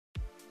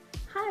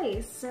Hi,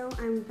 so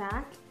I'm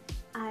back.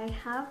 I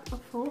have a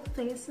full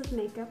face of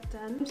makeup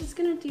done. I'm just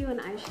gonna do an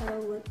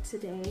eyeshadow look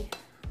today.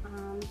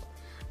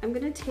 I'm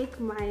gonna take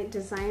my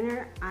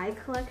designer eye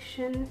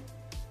collection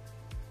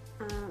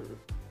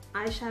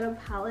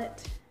eyeshadow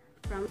palette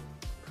from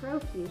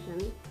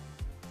Profusion,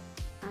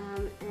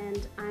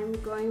 and I'm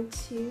going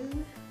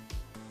to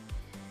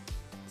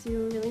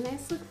do a really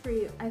nice look for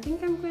you. I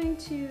think I'm going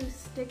to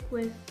stick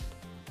with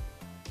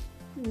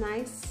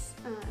nice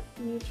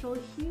neutral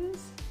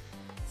hues.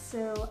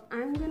 So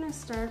I'm gonna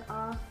start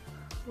off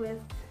with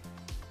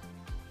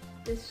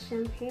this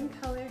champagne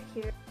color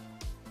here.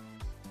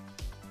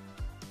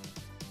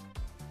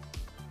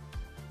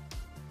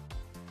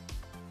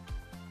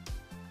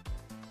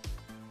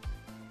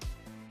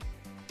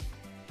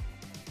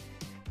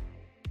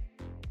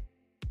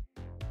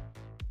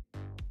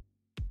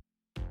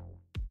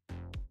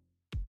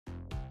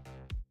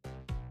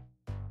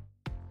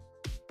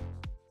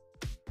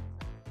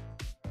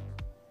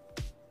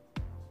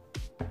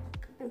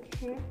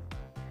 Okay,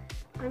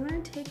 I'm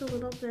gonna take a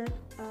little bit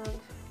of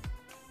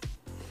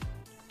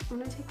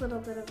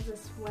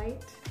this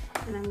white,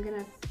 and I'm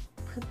gonna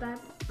put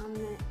that on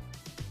the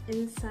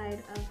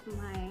inside of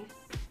my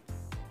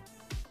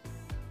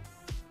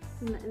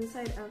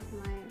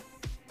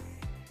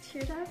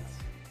tear duct.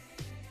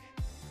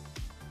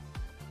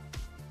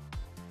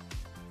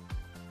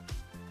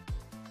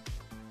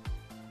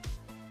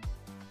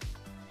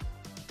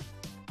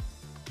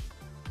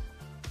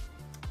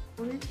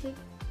 I'm gonna take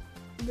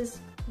this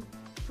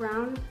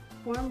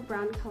warm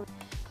brown color,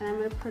 and I'm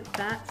going to put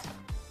that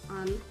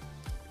on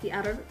the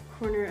outer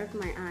corner of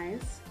my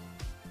eyes.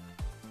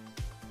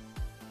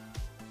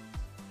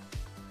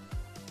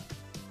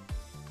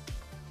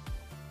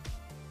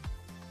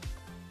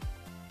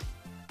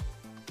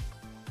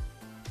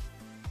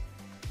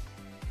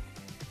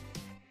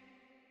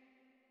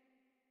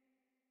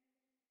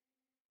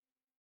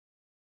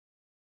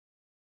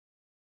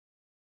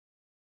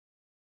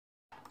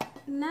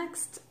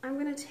 Next, I'm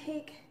going to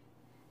take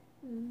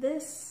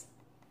this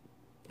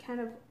kind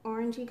of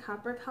orangey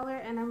copper color,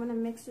 and I'm going to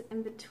mix it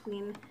in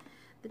between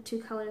the two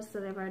colors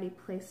that I've already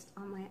placed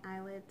on my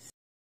eyelids.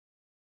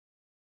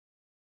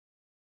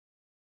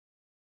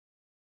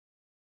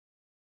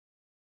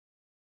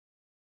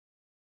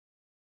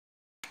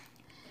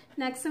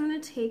 Next, I'm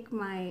going to take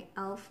my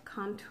e.l.f.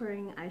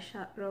 contouring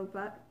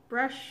eyeshadow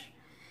brush,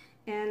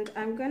 and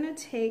I'm going to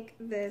take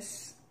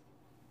this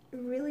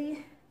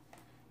really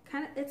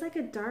it's like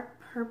a dark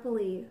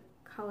purpley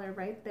color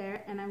right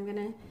there, and I'm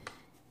gonna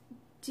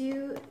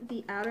do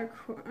the outer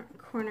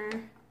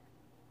corner,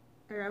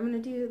 or I'm gonna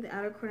do the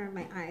outer corner of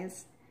my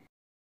eyes.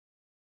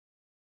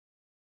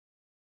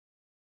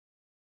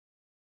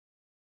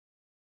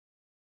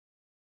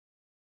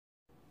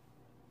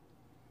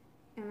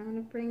 And I'm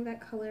gonna bring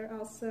that color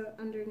also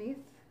underneath.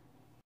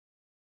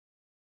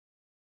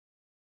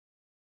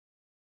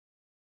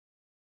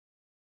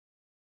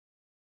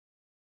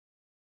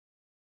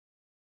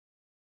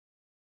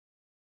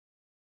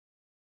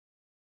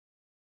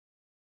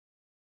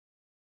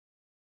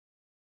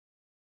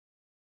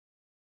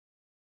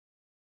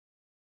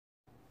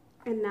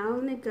 And now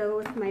I'm going to go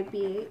with my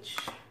BH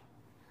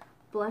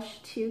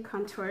Blush 2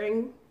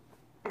 contouring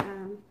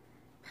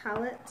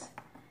palette,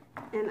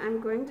 and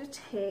I'm going to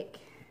take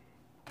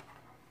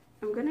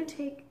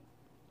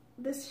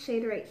this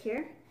shade right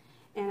here,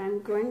 and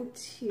I'm going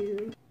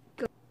to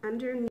go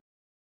underneath.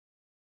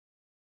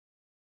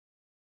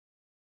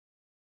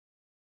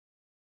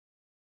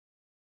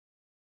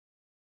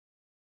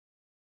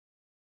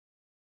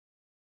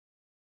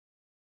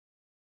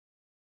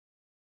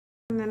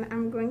 And then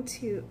I'm going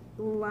to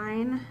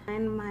line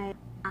my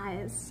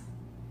eyes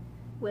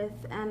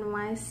with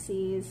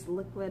NYC's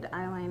liquid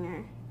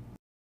eyeliner.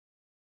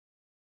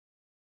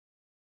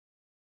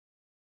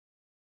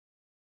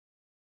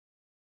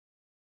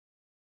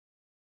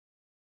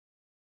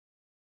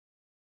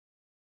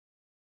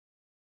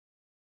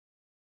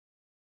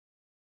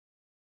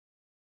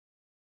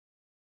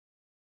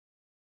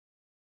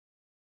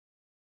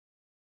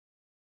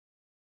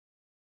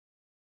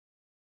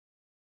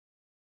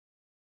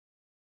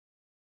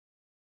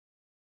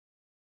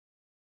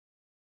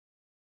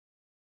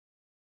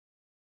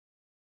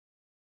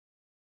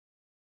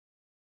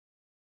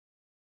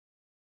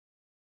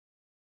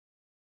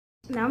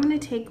 Now I'm going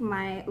to take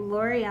my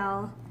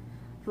L'Oreal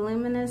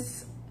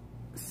Voluminous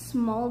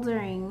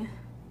Smoldering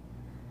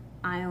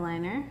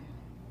eyeliner,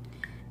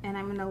 and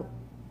I'm going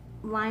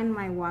to line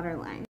my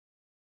waterline.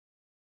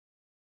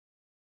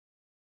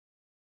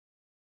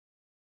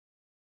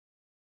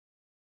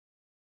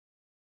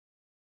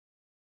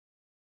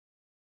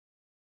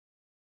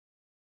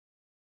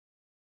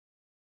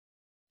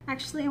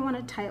 Actually, I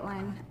want to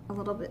tightline a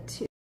little bit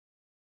too.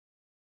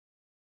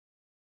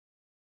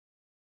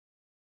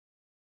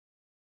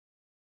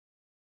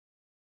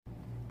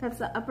 That's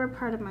the upper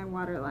part of my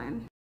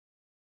waterline.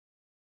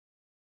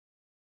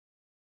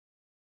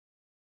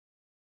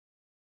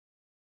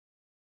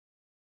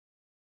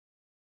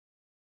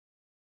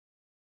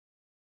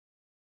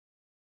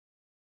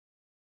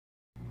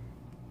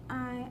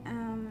 I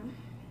am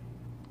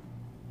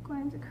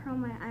going to curl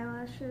my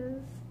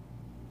eyelashes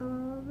a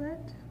little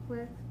bit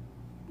with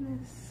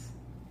this.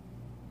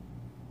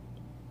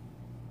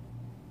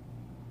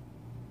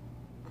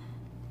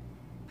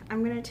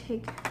 I'm gonna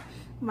take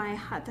my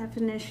Hot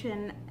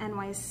Definition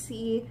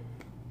NYC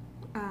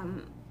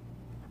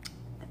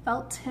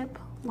felt tip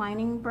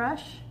lining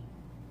brush,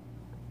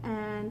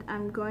 and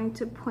I'm going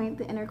to point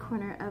the inner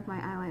corner of my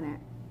eyeliner.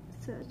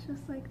 So it's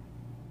just like,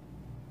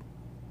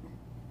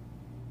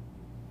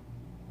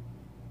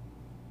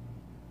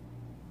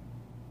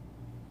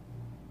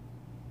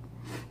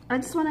 I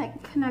just want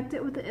to connect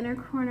it with the inner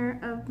corner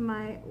of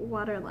my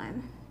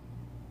waterline.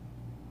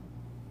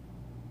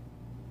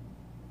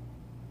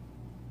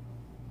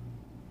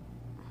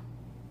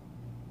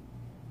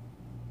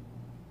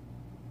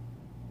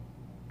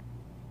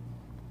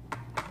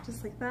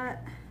 Just like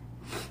that.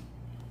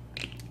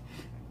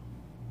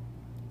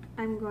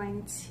 I'm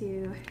going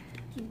to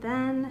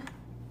then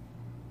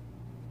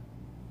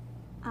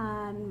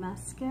add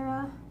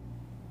mascara.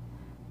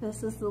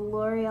 This is the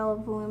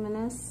L'Oreal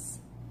Voluminous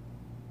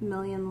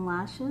Million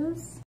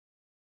Lashes.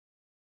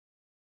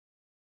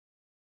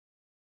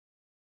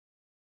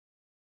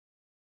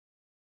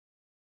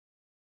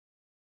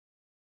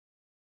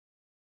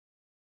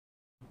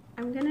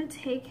 I'm gonna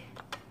take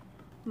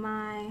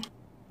my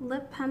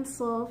lip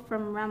pencil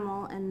from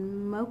Rimmel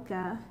and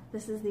Mocha.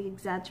 This is the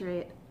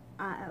Exaggerate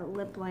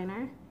lip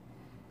liner,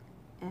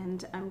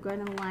 and I'm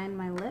going to line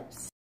my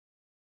lips.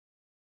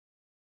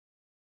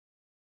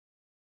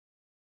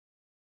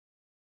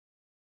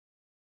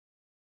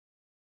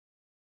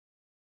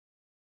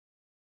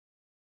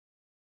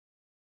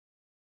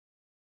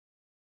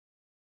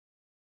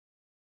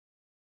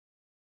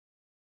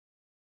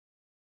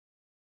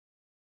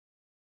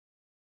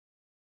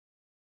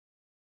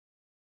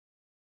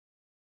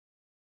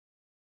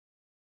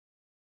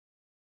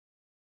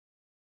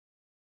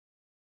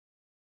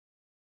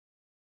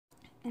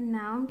 And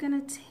now I'm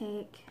gonna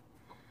take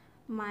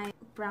my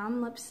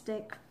brown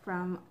lipstick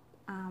from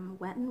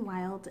Wet n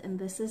Wild, and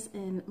this is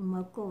in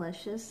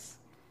Mochalious,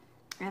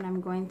 and I'm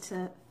going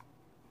to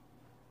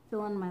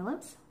fill in my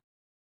lips.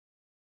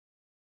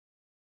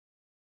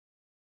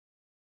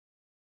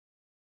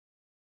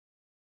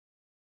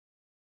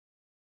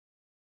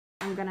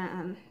 I'm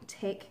gonna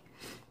take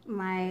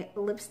my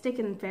lipstick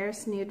in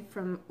Ferris Nude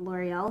from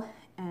L'Oreal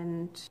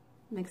and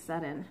mix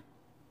that in.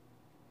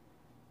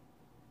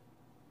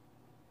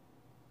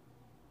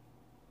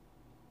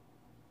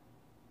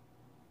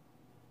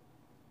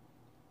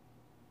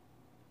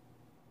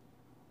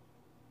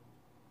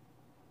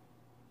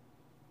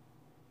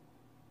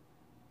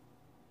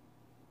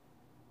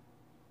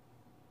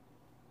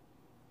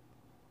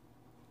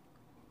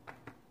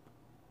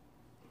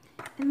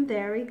 And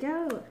there we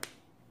go.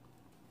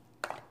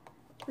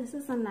 This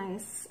is a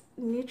nice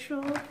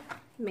neutral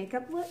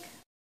makeup look.